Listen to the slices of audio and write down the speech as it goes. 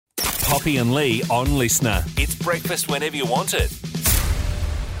Poppy and Lee on Listener. It's breakfast whenever you want it.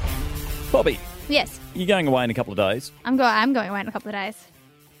 Bobby, Yes, you're going away in a couple of days. I'm going away in a couple of days.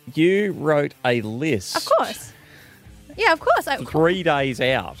 You wrote a list. Of course. Yeah, of course. 3 days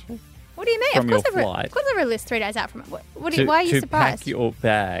out What do you mean? from your Of course flight. Of course I wrote a list 3 days out from it. Why to are you surprised? pack your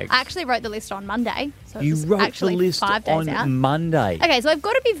bags. I actually wrote the list on Monday. So it You was wrote the actually list 5 days on out. Monday. Okay, so I've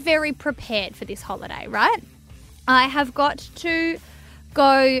got to be very prepared for this holiday, right? I have got to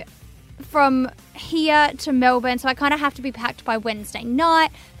go from here to Melbourne, so I kind of have to be packed by Wednesday night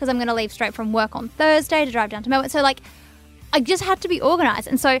because I'm going to leave straight from work on Thursday to drive down to Melbourne. So, I just have to be organised.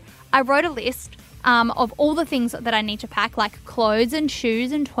 And so I wrote a list of all the things that I need to pack, like clothes and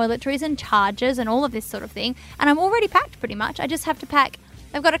shoes and toiletries and chargers and all of this sort of thing. And I'm already packed pretty much. I just have to pack.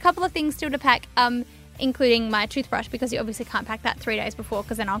 I've got a couple of things still to pack, including my toothbrush, because you obviously can't pack that 3 days before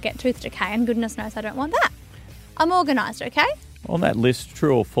because then I'll get tooth decay, and goodness knows I don't want that. I'm organised, okay? On that list,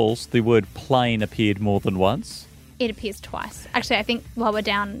 true or false, the word plane appeared more than once. It appears twice. Actually, I think lower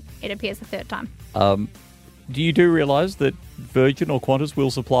down it appears the third time. Do you realise that Virgin or Qantas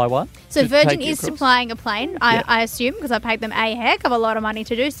will supply one? So to Virgin take you is across? supplying a plane, I assume, because I paid them a heck of a lot of money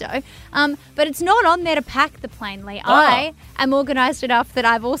to do so. But it's not on there to pack the plane, Lee. I am organised enough that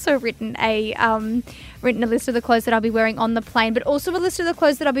I've also written a list of the clothes that I'll be wearing on the plane, but also a list of the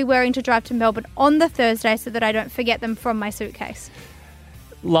clothes that I'll be wearing to drive to Melbourne on the Thursday so that I don't forget them from my suitcase.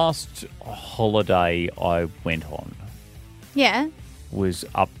 Last holiday I went on Yeah. was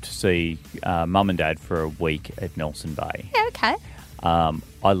up to see Mum and Dad for a week at Nelson Bay. Yeah, okay.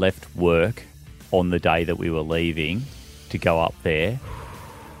 I left work on the day that we were leaving to go up there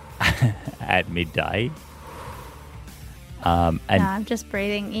at midday. No, I'm just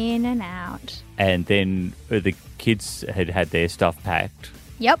breathing in and out. And then the kids had their stuff packed.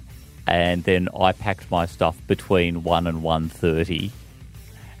 Yep. And then I packed my stuff between 1 and 1:30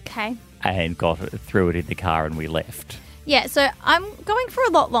 Okay. and threw it in the car and we left. Yeah, so I'm going for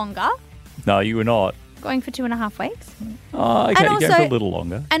a lot longer. No, you were not. Going for 2.5 weeks. Oh, okay, And you're going also- for a little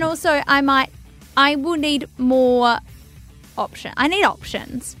longer. And also, I will need more option. I need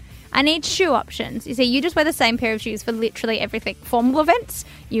options. I need shoe options. You see, you just wear the same pair of shoes for literally everything. Formal events,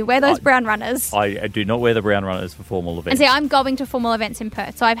 you wear those brown runners. I do not wear the brown runners for formal And events. see, I'm going to formal events in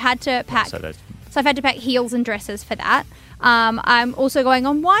Perth, so I've had to pack. So that's- So I've had to pack heels and dresses for that. I'm also going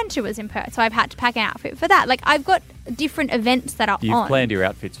on wine tours in Perth, so I've had to pack an outfit for that. I've got different events that are You've on. planned your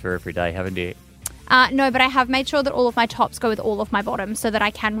outfits for every day, haven't you? No, but I have made sure that all of my tops go with all of my bottoms so that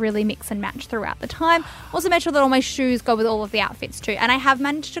I can really mix and match throughout the time. Also made sure that all my shoes go with all of the outfits too. And I have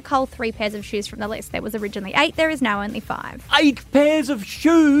managed to cull 3 pairs of shoes from the list. There was originally 8, there is now only 5. 8 pairs of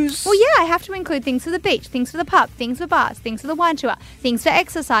shoes? Well, yeah, I have to include things for the beach, things for the pub, things for bars, things for the wine tour, things for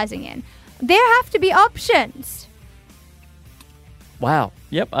exercising in. There have to be options. Wow.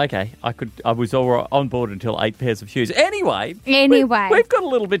 Yep, okay. I was all right on board until 8 pairs of shoes. Anyway. We've got a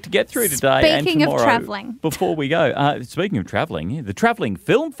little bit to get through today. Speaking and of tomorrow. travelling. Before we go, speaking of travelling, the Travelling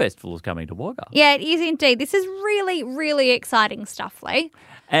Film Festival is coming to Wagga. Yeah, it is indeed. This is really, really exciting stuff, Lee.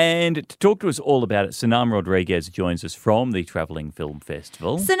 And to talk to us all about it, Sanam Rodriguez joins us from the Travelling Film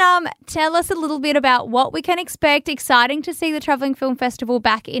Festival. Sanam, tell us a little bit about what we can expect. Exciting to see the Travelling Film Festival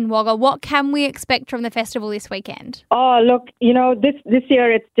back in Wagga. What can we expect from the festival this weekend? Oh, look, this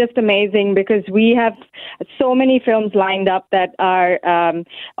year it's just amazing because we have so many films lined up that are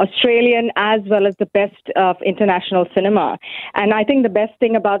Australian as well as the best of international cinema. And I think the best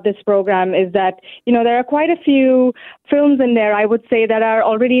thing about this program is that, there are quite a few films in there, I would say, that are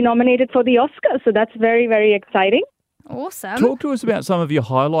already nominated for the Oscars. So that's very, very exciting. Awesome. Talk to us about some of your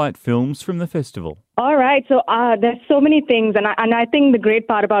highlight films from the festival. All right. So there's so many things. And I think the great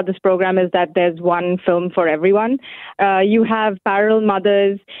part about this program is that there's one film for everyone. You have Parallel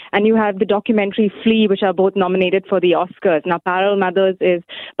Mothers and you have the documentary Flea, which are both nominated for the Oscars. Now, Parallel Mothers is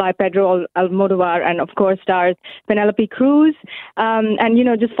by Pedro Almodovar and, of course, stars Penelope Cruz. And,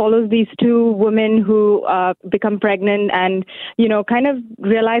 just follows these 2 women who become pregnant and, kind of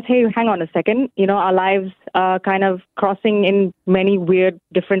realize, hey, hang on a second. Our lives are kind of crossing in many weird,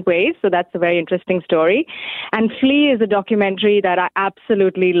 different ways. So that's a very interesting story. And Flea is a documentary that I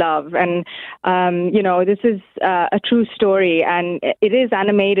absolutely love. And, this is a true story and it is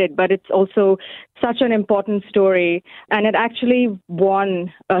animated, but it's also such an important story. And it actually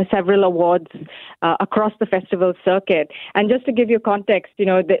won several awards across the festival circuit. And just to give you context,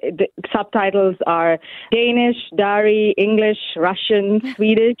 the subtitles are Danish, Dari, English, Russian,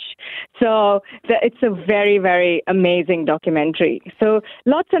 Swedish. So it's a very, very amazing documentary. So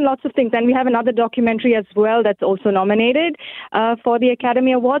lots and lots of things. And we have another documentary as well that's also nominated for the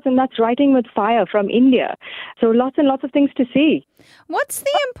Academy Awards, and that's Writing with Fire from India. So lots and lots of things to see. What's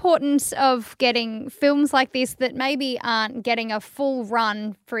the importance of getting films like this that maybe aren't getting a full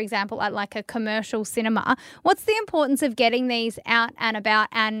run, for example, at like a commercial cinema? What's the importance of getting these out and about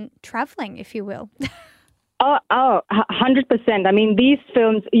and travelling, if you will? 100%. I mean, these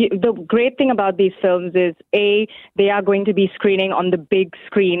films, the great thing about these films is, A, they are going to be screening on the big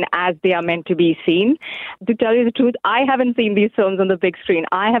screen as they are meant to be seen. To tell you the truth, I haven't seen these films on the big screen.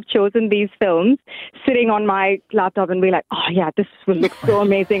 I have chosen these films sitting on my laptop and be like, oh, yeah, this will look so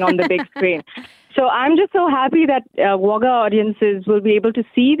amazing on the big screen. So I'm just so happy that Wagga audiences will be able to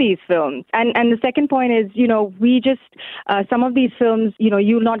see these films. And the second point is, we just, some of these films,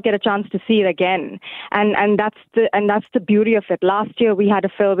 you'll not get a chance to see it again. And that's the beauty of it. Last year we had a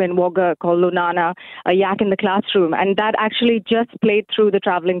film in Wagga called Lunana, A Yak in the Classroom, and that actually just played through the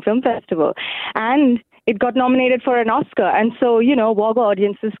Travelling Film Festival. And it got nominated for an Oscar. And so, Wagga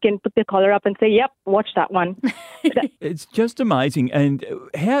audiences can put their collar up and say, yep, watch that one. It's just amazing. And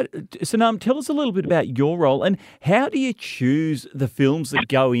Sanam, tell us a little bit about your role and how do you choose the films that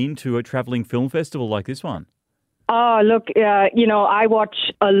go into a travelling film festival like this one? Oh, look, I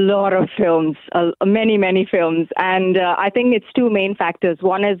watch a lot of films, many, many films. And I think it's two main factors.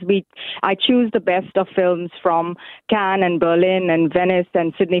 One is I choose the best of films from Cannes and Berlin and Venice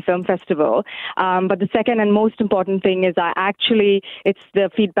and Sydney Film Festival. But the second and most important thing is it's the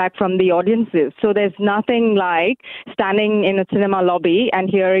feedback from the audiences. So there's nothing like standing in a cinema lobby and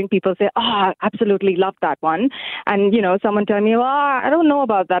hearing people say, oh, I absolutely love that one. And, someone tell me, I don't know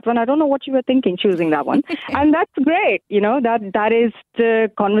about that one. I don't know what you were thinking choosing that one. And that's great. That is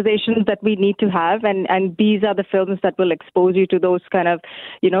the conversations that we need to have. And these are the films that will expose you to those kind of,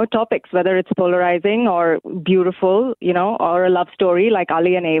 topics, whether it's polarizing or beautiful, or a love story like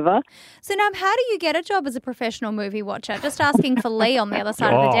Ali and Ava. So, Nam, how do you get a job as a professional movie watcher? Just asking for Lee on the other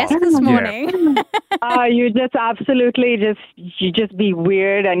side of the desk this morning. You just absolutely you just be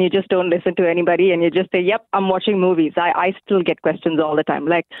weird and you just don't listen to anybody and you just say, yep, I'm watching movies. I still get questions all the time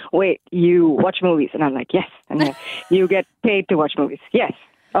like, wait, you watch movies? And I'm like, yes. And you get paid to watch movies. Yes.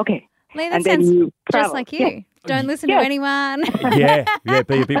 Okay. Lee, that sounds just like you. Yeah. Don't listen to anyone. Yeah,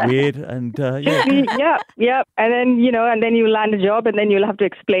 be a bit weird and Yeah. And then you land a job and then you'll have to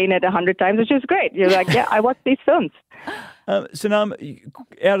explain it 100 times, which is great. You're like, yeah, I watch these films. Sanam,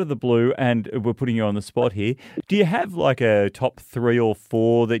 out of the blue, and we're putting you on the spot here, do you have like a top 3 or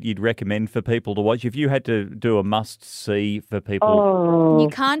 4 that you'd recommend for people to watch? If you had to do a must-see for people. Oh. You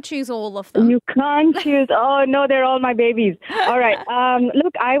can't choose all of them. You can't choose. Oh, no, they're all my babies. All right.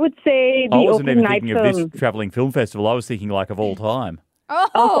 Look, I would say the opening night film. I wasn't even thinking of this travelling film festival. I was thinking like of all time. Oh.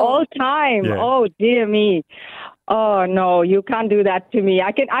 Of all time. Yeah. Oh, dear me. Oh, no, you can't do that to me.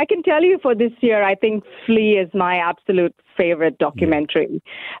 I can tell you for this year, I think Flea is my absolute favorite documentary.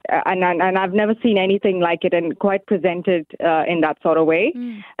 And I've never seen anything like it and quite presented in that sort of way.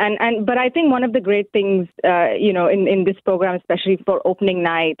 But I think one of the great things, in this program, especially for opening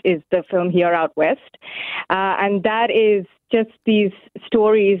night, is the film Here Out West. And that is just these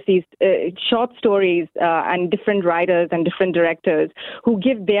stories, these short stories and different writers and different directors who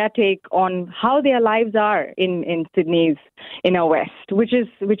give their take on how their lives are in Sydney's inner west, which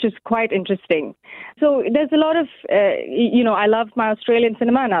is quite interesting. So there's a lot of, I love my Australian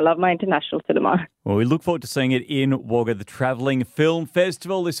cinema and I love my international cinema. Well, we look forward to seeing it in Wagga, the Travelling Film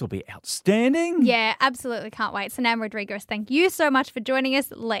Festival. This will be outstanding. Yeah, absolutely can't wait. Sanam Rodriguez, thank you so much for joining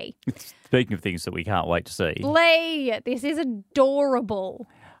us. Lee. Speaking of things that we can't wait to see. Lee, this is adorable.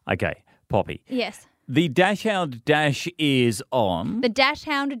 Okay, Poppy. Yes. The Dashhound Dash is on. The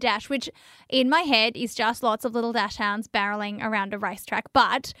Dashhound Dash, which in my head is just lots of little dashhounds barreling around a racetrack.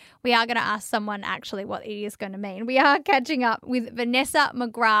 But we are going to ask someone actually what it is going to mean. We are catching up with Vanessa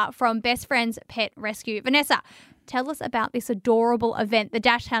McGrath from Best Friends Pet Rescue. Vanessa, tell us about this adorable event, the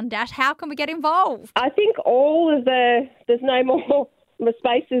Dashhound Dash. How can we get involved? I think there's no more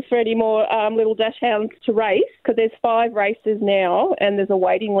spaces for any more little dashhounds to race because there's 5 races now and there's a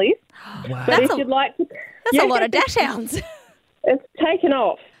waiting list. Wow. But if you'd like to, that's a lot of dashhounds. It's taken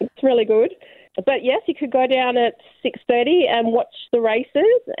off. It's really good. But yes, you could go down at 6:30 and watch the races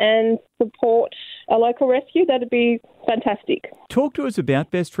and support a local rescue. That'd be fantastic. Talk to us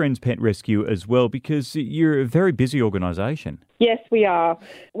about Best Friends Pet Rescue as well, because you're a very busy organisation. Yes, we are.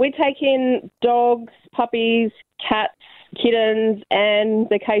 We take in dogs, puppies, cats, kittens, and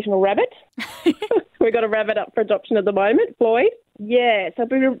the occasional rabbit. We've got a rabbit up for adoption at the moment, Floyd. Yeah, so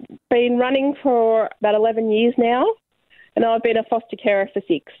we've been running for about 11 years now, and I've been a foster carer for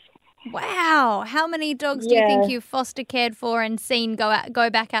 6. Wow. How many dogs do you think you've foster cared for and seen go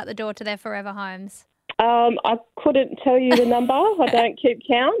back out the door to their forever homes? I couldn't tell you the number. I don't keep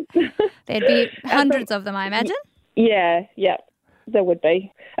count. There'd be hundreds of them, I imagine. Yeah, there would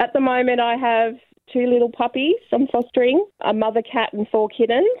be. At the moment, I have 2 little puppies I'm fostering, a mother cat and 4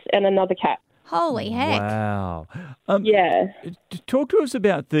 kittens, and another cat. Holy heck. Wow. Talk to us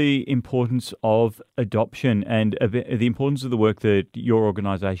about the importance of adoption and the importance of the work that your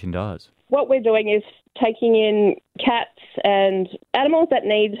organisation does. What we're doing is taking in cats and animals that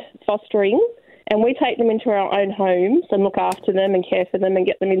need fostering, and we take them into our own homes and look after them and care for them and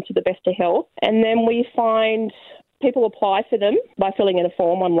get them into the best of health. And then we find people apply for them by filling in a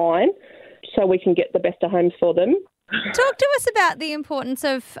form online so we can get the best of homes for them. Talk to us about the importance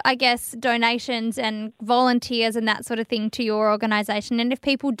of, I guess, donations and volunteers and that sort of thing to your organisation. And if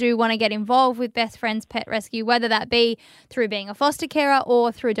people do want to get involved with Best Friends Pet Rescue, whether that be through being a foster carer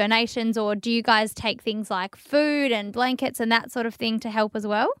or through donations, or do you guys take things like food and blankets and that sort of thing to help as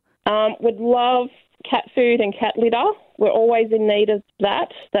well? Would love cat food and cat litter. We're always in need of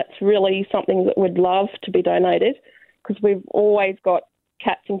that. That's really something that we'd love to be donated because we've always got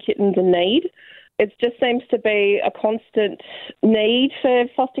cats and kittens in need. It just seems to be a constant need for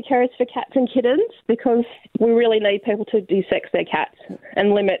foster carers for cats and kittens because we really need people to desex their cats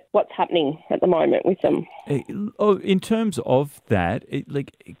and limit what's happening at the moment with them. In terms of that,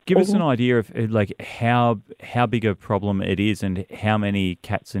 give us an idea of how big a problem it is and how many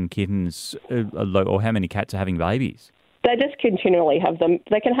cats and kittens or how many cats are having babies. They just continually have them.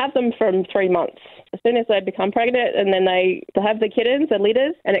 They can have them from 3 months. As soon as they become pregnant, and then they have the kittens, the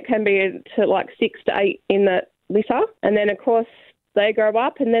litters, and it can be to like 6 to 8 in the litter. And then, of course, they grow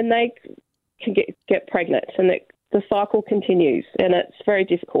up and then they can get pregnant, and the cycle continues, and it's very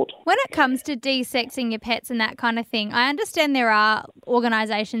difficult. When it comes to desexing your pets and that kind of thing, I understand there are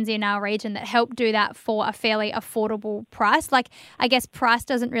organisations in our region that help do that for a fairly affordable price. Like, I guess price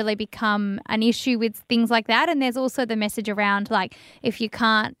doesn't really become an issue with things like that. And there's also the message around, like, if you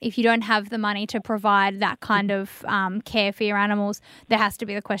don't have the money to provide that kind of care for your animals, there has to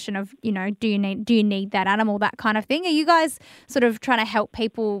be the question of, do you need that animal, that kind of thing. Are you guys sort of trying to help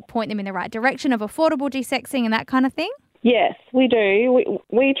people point them in the right direction of affordable desexing and that kind of thing? Yes, we do.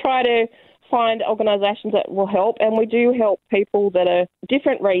 We try to find organisations that will help, and we do help people that are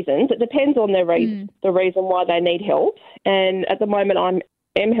different reasons. It depends on their the reason why they need help. And at the moment, I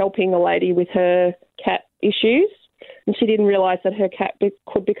am helping a lady with her cat issues, and she didn't realise that her cat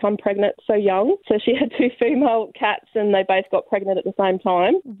could become pregnant so young. So she had 2 female cats, and they both got pregnant at the same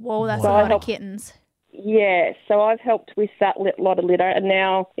time. Whoa, that's a lot of kittens. Yeah, so I've helped with that lot of litter, and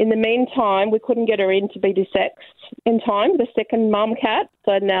now in the meantime we couldn't get her in to be desexed in time, the second mum cat,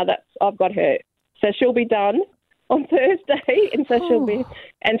 so now I've got her. So she'll be done on Thursday, and so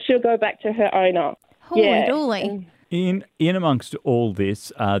she'll go back to her owner. Holy dooly. In amongst all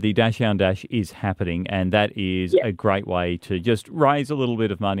this, the Dash Hound Dash is happening, and that is a great way to just raise a little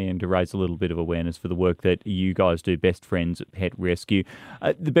bit of money and to raise a little bit of awareness for the work that you guys do, Best Friends Pet Rescue.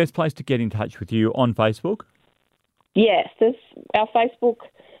 The best place to get in touch with you on Facebook? Yes, there's our Facebook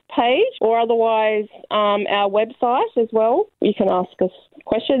page, or otherwise our website as well. You can ask us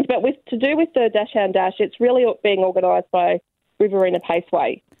questions, but to do with the Dash Hound Dash, it's really being organised by Riverina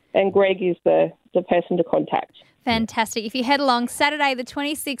Paceway, and Greg is the person to contact. Fantastic. If you head along Saturday the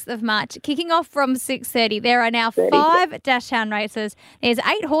 26th of March, kicking off from 6:30, there are now 5 Dash Hound races. There's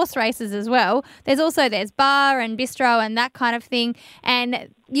 8 horse races as well. There's bar and bistro and that kind of thing. And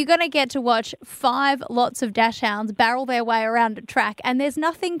you're going to get to watch 5 lots of Dash Hounds barrel their way around a track. And there's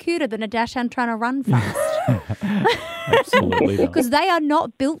nothing cuter than a Dash Hound trying to run fast. Absolutely. Because they are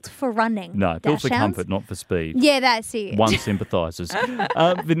not built for running. No, built for comfort, not for speed. Yeah, that's it. One sympathises.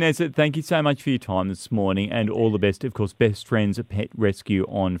 Vanessa, thank you so much for your time this morning, and all the best. Of course, Best Friends Pet Rescue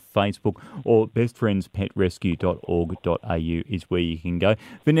on Facebook, or bestfriendspetrescue.org.au is where you can go.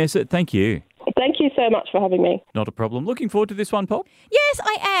 Vanessa, thank you. Thank you so much for having me. Not a problem. Looking forward to this one, Pop? Yes,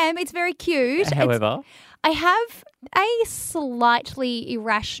 I am. It's very cute. However, I have a slightly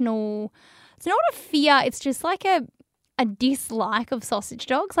irrational, it's not a fear, it's just like a dislike of sausage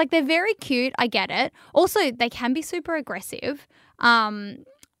dogs. Like, they're very cute. I get it. Also, they can be super aggressive.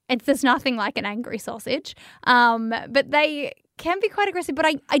 There's nothing like an angry sausage. But they can be quite aggressive, but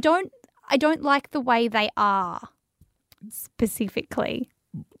I don't like the way they are specifically.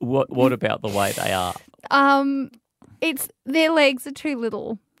 What about the way they are? It's their legs are too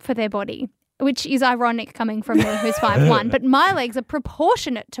little for their body. which is ironic coming from me who's 5'1", but my legs are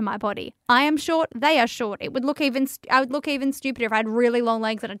proportionate to my body. I am short, they are short. I would look even stupider if I had really long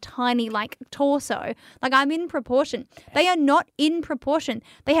legs and a tiny torso. I'm in proportion. They are not in proportion.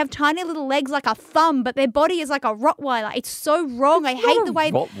 They have tiny little legs like a thumb, but their body is like a Rottweiler. It's so wrong. I hate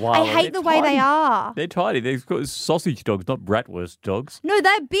the way they are. They're tiny. They're sausage dogs, not bratwurst dogs. No,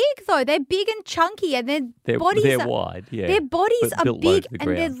 they're big though. They're big and chunky, and They're wide, yeah. Their bodies but are built low big, to the and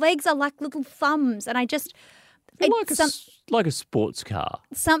their ground. legs are like little thumbs. And I just Like a sports car.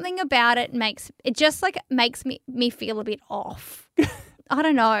 something about it makes me feel a bit off. I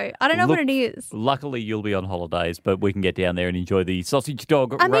don't know. I don't know what it is. Luckily, you'll be on holidays, but we can get down there and enjoy the sausage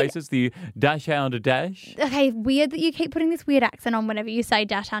dog races, the dash hound dash. Okay, weird that you keep putting this weird accent on whenever you say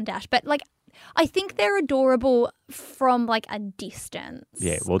dash on dash, but I think they're adorable from a distance.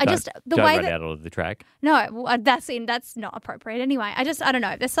 Yeah, well, don't run out onto the track. No, well, that's not appropriate anyway. I don't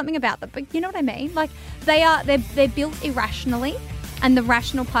know. There's something about them, but you know what I mean? They're built irrationally, and the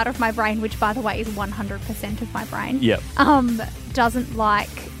rational part of my brain, which by the way is 100% of my brain, Yep. doesn't like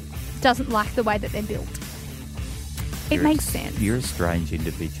the way that they're built. It makes sense. You're a strange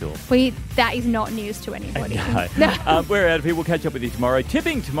individual. That is not news to anybody. No. We're out of here. We'll catch up with you tomorrow.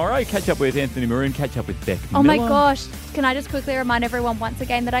 Tipping tomorrow. Catch up with Anthony Maroon. Catch up with Beck Oh Miller. my gosh. Can I just quickly remind everyone once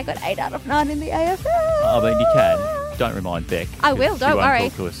again that I got 8 out of 9 in the AFL? I mean, you can. Don't remind Beck. I will. She Don't won't worry.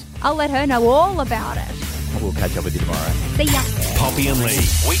 talk to us. I'll let her know all about it. We'll catch up with you tomorrow. See ya. Poppy and Lee.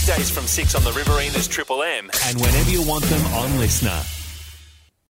 Weekdays from 6 on the Riverina's Triple M. And whenever you want them on Listener.